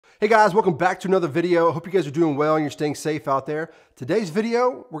Hey guys, welcome back to another video. Hope you guys are doing well and you're staying safe out there. Today's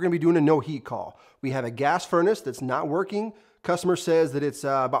video, we're gonna be doing a no heat call. We have a gas furnace that's not working. Customer says that it's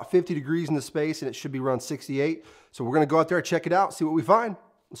about 50 degrees in the space and it should be around 68. So we're gonna go out there, check it out, see what we find.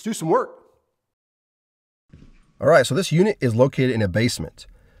 Let's do some work. All right, so this unit is located in a basement.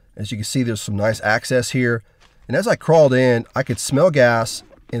 As you can see, there's some nice access here. And as I crawled in, I could smell gas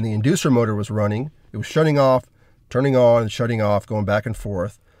and the inducer motor was running. It was shutting off, turning on, and shutting off, going back and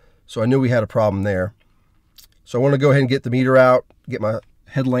forth. So I knew we had a problem there. So I want to go ahead and get the meter out, get my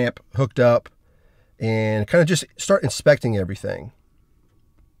headlamp hooked up, and kind of just start inspecting everything.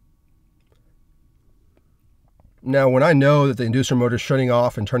 Now, when I know that the inducer motor is shutting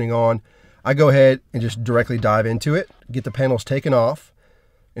off and turning on, I go ahead and just directly dive into it, get the panels taken off.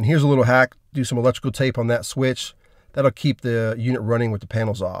 And here's a little hack, do some electrical tape on that switch. That'll keep the unit running with the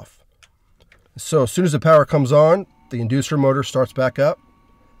panels off. So as soon as the power comes on, the inducer motor starts back up.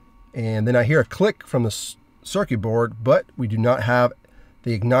 And then I hear a click from the circuit board, but we do not have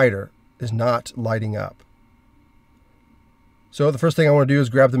the igniter is not lighting up. So the first thing I want to do is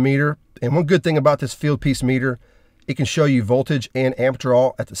grab the meter. And one good thing about this field piece meter, it can show you voltage and amp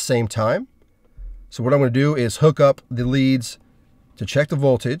draw at the same time. So what I'm going to do is hook up the leads to check the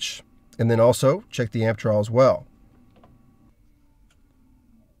voltage and then also check the amp draw as well.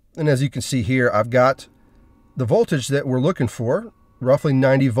 And as you can see here, I've got the voltage that we're looking for. Roughly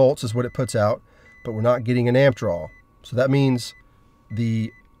 90 volts is what it puts out, but we're not getting an amp draw. So that means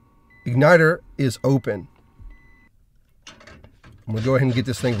the igniter is open. I'm gonna go ahead and get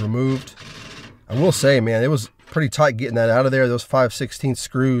this thing removed. I will say, man, it was pretty tight getting that out of there. Those 5/16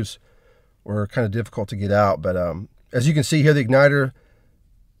 screws were kind of difficult to get out, but as you can see here, the igniter,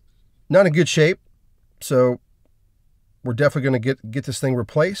 not in good shape. So we're definitely gonna get this thing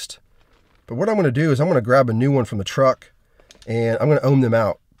replaced. But what I'm gonna do is I'm gonna grab a new one from the truck and I'm going to ohm them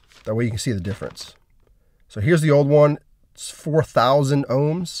out. That way you can see the difference. So here's the old one. It's 4,000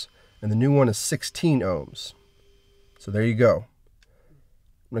 ohms. And the new one is 16 ohms. So there you go.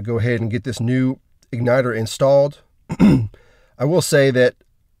 I'm going to go ahead and get this new igniter installed. I will say that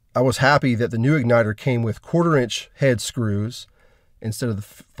I was happy that the new igniter came with 1/4" head screws instead of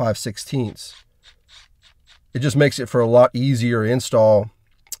the 5/16. It just makes it for a lot easier install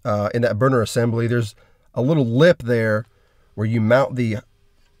in that burner assembly. There's a little lip there where you mount the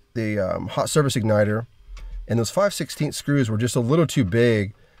hot surface igniter, and those 5/16 screws were just a little too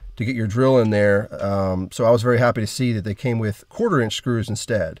big to get your drill in there. So I was very happy to see that they came with 1/4" screws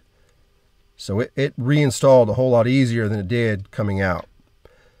instead. So it reinstalled a whole lot easier than it did coming out.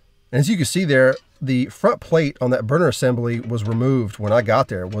 And as you can see there, the front plate on that burner assembly was removed when I got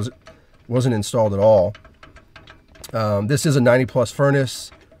there. It wasn't installed at all. This is a 90+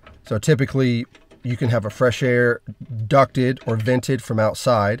 furnace, so typically you can have a fresh air ducted or vented from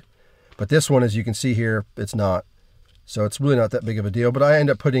outside. But this one, as you can see here, it's not. So it's really not that big of a deal, but I end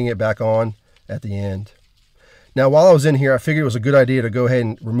up putting it back on at the end. Now, while I was in here, I figured it was a good idea to go ahead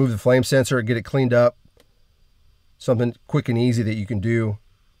and remove the flame sensor, get it cleaned up. Something quick and easy that you can do,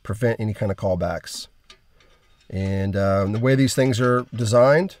 prevent any kind of callbacks. And the way these things are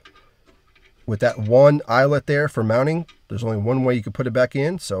designed, with that one eyelet there for mounting, there's only one way you can put it back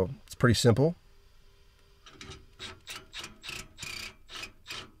in, so it's pretty simple.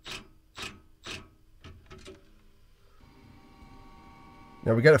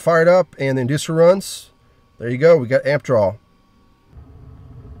 Now we got it fired up and the inducer runs. There you go, we got amp draw.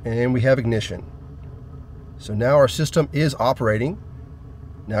 And we have ignition. So now our system is operating.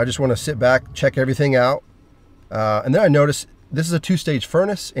 Now I just want to sit back, check everything out. And then I notice this is a 2-stage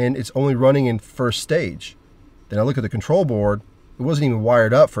furnace and it's only running in first stage. Then I look at the control board, it wasn't even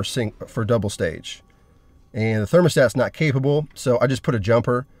wired up for double stage. And the thermostat's not capable, so I just put a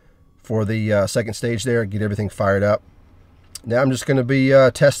jumper for the second stage there, get everything fired up. Now I'm just going to be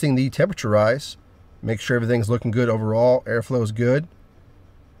testing the temperature rise, make sure everything's looking good overall, airflow is good.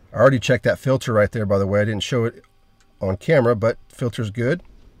 I already checked that filter right there, by the way. I didn't show it on camera, but filter's good.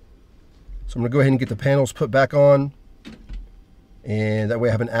 So I'm going to go ahead and get the panels put back on, and that way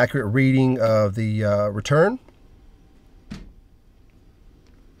I have an accurate reading of the return.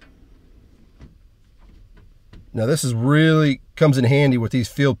 Now this is really comes in handy with these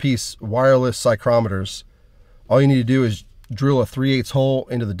field piece wireless psychrometers. All you need to do is drill a 3/8 hole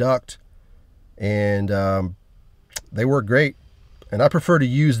into the duct, and they work great. And I prefer to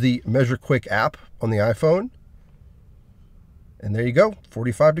use the Measure Quick app on the iPhone. And there you go,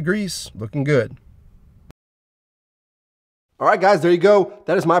 45 degrees, looking good. All right, guys, there you go.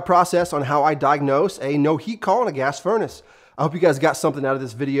 That is my process on how I diagnose a no heat call in a gas furnace. I hope you guys got something out of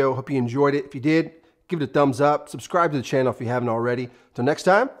this video. Hope you enjoyed it. If you did, give it a thumbs up, subscribe to the channel if you haven't already. Till next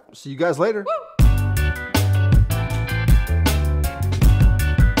time, see you guys later. Woo!